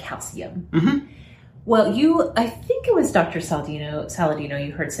things like calcium? Mm-hmm. Well, I think it was Dr. Saladino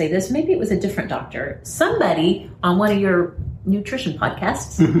you heard say this. Maybe it was a different doctor. Somebody on one of your nutrition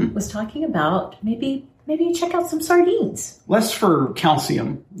podcasts was talking about maybe check out some sardines. Less for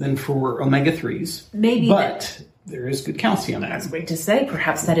calcium than for omega-3s. Maybe. But there is good calcium. I was going to say,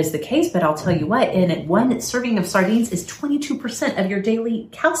 perhaps that is the case, but I'll tell you what, in one serving of sardines is 22% of your daily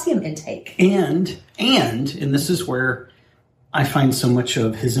calcium intake. And this is where I find so much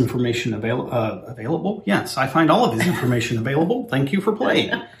of his information available. Yes, I find all of his information available. Thank you for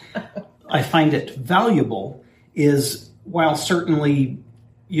playing. I find it valuable is while certainly,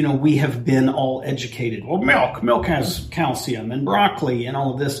 we have been all educated. Well, milk has calcium and broccoli and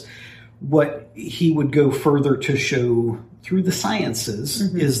all of this. What he would go further to show through the sciences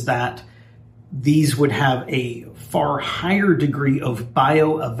is that these would have a far higher degree of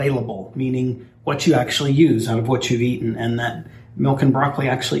bioavailable, meaning what you actually use out of what you've eaten, and that milk and broccoli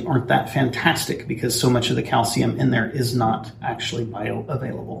actually aren't that fantastic because so much of the calcium in there is not actually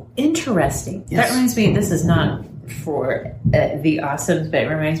bioavailable. Interesting. Yes. That reminds me, this is not for the awesomes, but it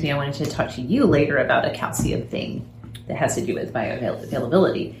reminds me I wanted to talk to you later about a calcium thing that has to do with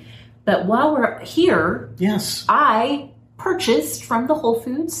bioavailability. But while we're here, yes, I purchased from the Whole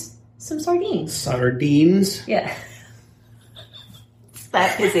Foods some sardines. Sardines? Yeah.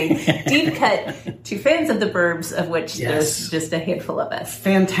 That is a deep cut to fans of the Burbs, of which there's just a handful of us.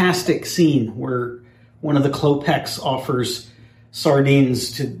 Fantastic scene where one of the Klopeks offers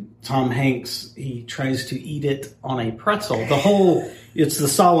sardines to Tom Hanks. He tries to eat it on a pretzel. It's the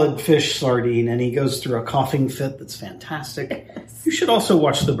solid fish sardine, and he goes through a coughing fit that's fantastic. Yes. You should also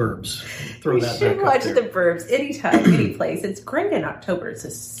watch The Burbs. You should watch The Burbs anytime, any place. It's great in October. It's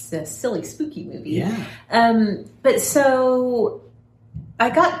a silly, spooky movie. Yeah. But so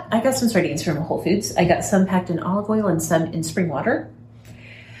I got some sardines from Whole Foods. I got some packed in olive oil and some in spring water.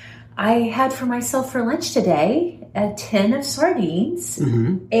 I had for myself for lunch today a tin of sardines.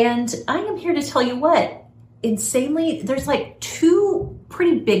 And I am here to tell you what, insanely, there's like 2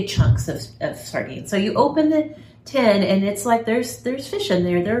 pretty big chunks of sardines. So you open the tin and it's like there's fish in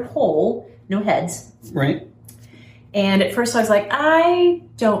there. They're whole, no heads. Right. And at first I was like, I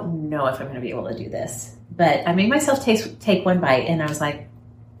don't know if I'm going to be able to do this. But I made myself take one bite and I was like,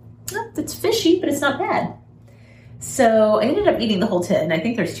 oh, it's fishy, but it's not bad. So I ended up eating the whole tin. I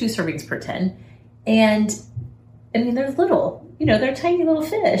think there's 2 servings per tin. And I mean, they're little. They're tiny little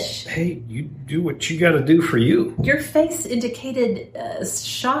fish. Hey, you do what you got to do for you. Your face indicated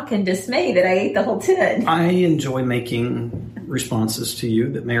shock and dismay that I ate the whole tin. I enjoy making responses to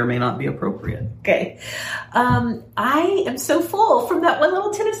you that may or may not be appropriate. Okay. I am so full from that one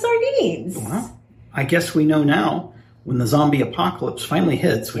little tin of sardines. Well, I guess we know now when the zombie apocalypse finally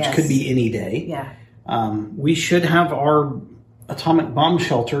hits, which could be any day. Yeah. We should have our atomic bomb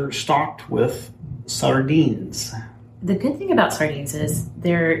shelter stocked with sardines. The good thing about sardines is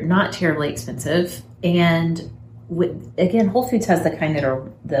they're not terribly expensive, and again, Whole Foods has the kind that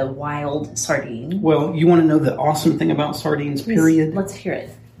are the wild sardine. Well, you want to know the awesome thing about sardines, period? Let's hear it.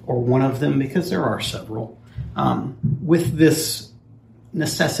 Or one of them, because there are several. With this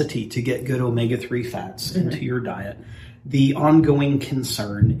necessity to get good omega-3 fats into your diet, the ongoing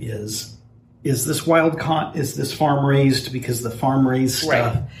concern is this wild caught? Is this farm raised? Because the farm raised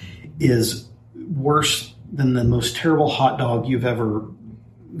stuff is worse than the most terrible hot dog you've ever.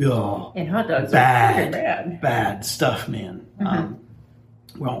 And hot dogs bad, are bad stuff, man.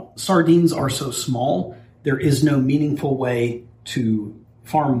 Well, sardines are so small, there is no meaningful way to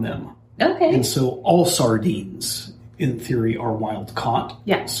farm them. Okay. And so all sardines, in theory, are wild caught.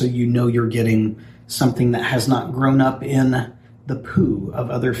 Yeah. So you know you're getting something that has not grown up in the poo of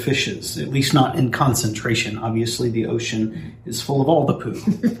other fishes, at least not in concentration. Obviously, the ocean is full of all the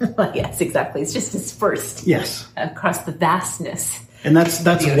poo. Well, yes, exactly. It's just dispersed. Yes. Across the vastness. And that's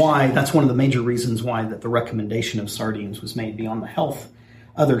why, that's one of the major reasons why that the recommendation of sardines was made beyond the health.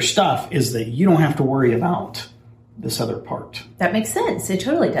 Other stuff is that you don't have to worry about this other part. That makes sense. It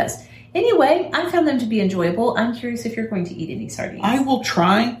totally does. Anyway, I found them to be enjoyable. I'm curious if you're going to eat any sardines. I will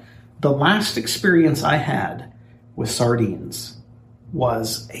try. The last experience I had with sardines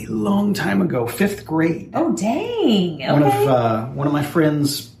was a long time ago, 5th grade. Oh, dang. Okay. One of my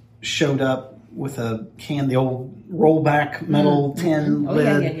friends showed up with a can, the old rollback metal tin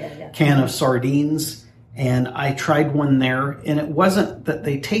lid can of sardines. And I tried one there, and it wasn't that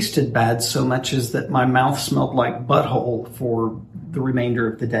they tasted bad so much as that my mouth smelled like butthole for the remainder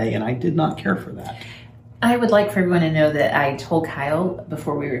of the day, and I did not care for that. I would like for everyone to know that I told Kyle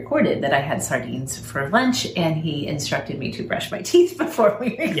before we recorded that I had sardines for lunch, and he instructed me to brush my teeth before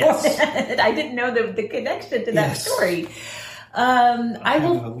we recorded. Yes. I didn't know the connection to that story. I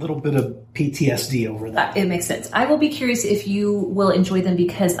have a little bit of PTSD over that. It makes sense. I will be curious if you will enjoy them,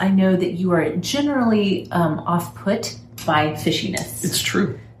 because I know that you are generally off-put by fishiness. It's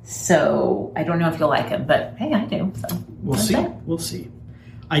true. So I don't know if you'll like them, but hey, I do. So we'll see. We'll see.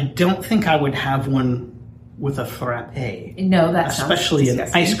 I don't think I would have one with a frappe. No, that's especially an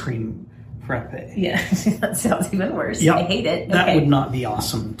ice cream frappe. Yeah, that sounds even worse. Yep. I hate it. Okay. That would not be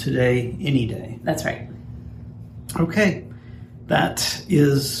awesome today, any day. That's right. Okay. That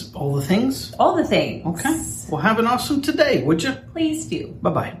is all the things? All the things. Okay. Well, have an awesome today, would you? Please do.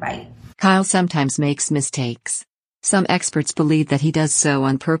 Bye-bye. Bye. Kyle sometimes makes mistakes. Some experts believe that he does so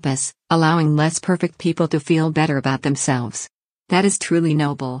on purpose, allowing less perfect people to feel better about themselves. That is truly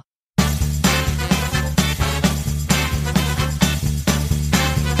noble.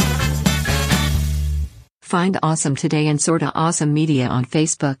 Find Awesome Today and Sorta Awesome Media on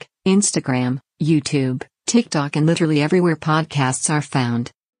Facebook, Instagram, YouTube, TikTok, and literally everywhere podcasts are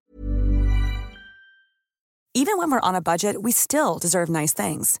found. Even when we're on a budget, we still deserve nice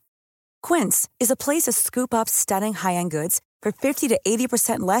things. Quince is a place to scoop up stunning high-end goods for 50 to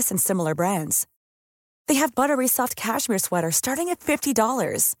 80% less than similar brands. They have buttery soft cashmere sweaters starting at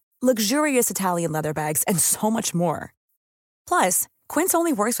 $50, luxurious Italian leather bags, and so much more. Plus, Quince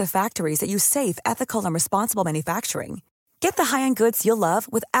only works with factories that use safe, ethical, and responsible manufacturing. Get the high-end goods you'll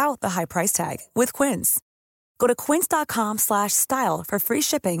love without the high price tag with Quince. Go to quince.com/style for free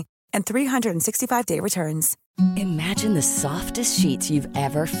shipping and 365-day returns. Imagine the softest sheets you've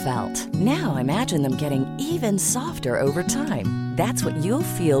ever felt. Now imagine them getting even softer over time. That's what you'll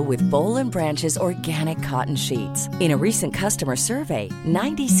feel with Boll & Branch's organic cotton sheets. In a recent customer survey,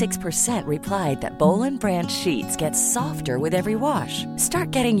 96% replied that Boll & Branch sheets get softer with every wash.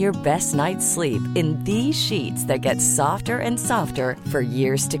 Start getting your best night's sleep in these sheets that get softer and softer for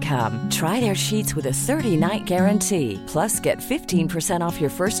years to come. Try their sheets with a 30-night guarantee. Plus, get 15% off your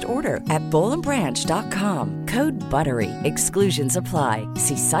first order at bollandbranch.com. Code BUTTERY. Exclusions apply.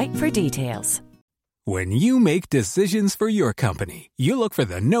 See site for details. When you make decisions for your company, you look for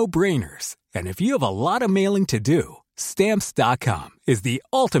the no-brainers. And if you have a lot of mailing to do, Stamps.com is the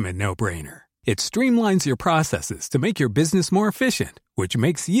ultimate no-brainer. It streamlines your processes to make your business more efficient, which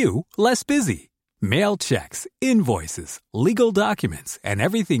makes you less busy. Mail checks, invoices, legal documents, and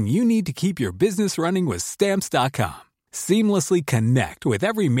everything you need to keep your business running with Stamps.com. Seamlessly connect with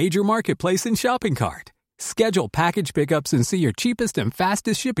every major marketplace and shopping cart. Schedule package pickups and see your cheapest and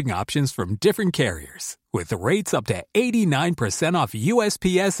fastest shipping options from different carriers, with rates up to 89% off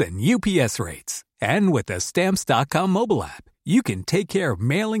USPS and UPS rates. And with the Stamps.com mobile app, you can take care of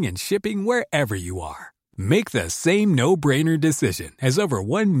mailing and shipping wherever you are. Make the same no-brainer decision as over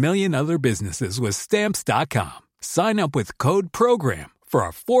 1 million other businesses with Stamps.com. Sign up with code PROGRAM for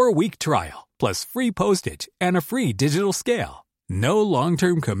a 4-week trial, plus free postage and a free digital scale. No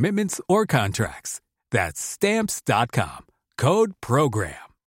long-term commitments or contracts. That's Stamps.com. Code PROGRAM.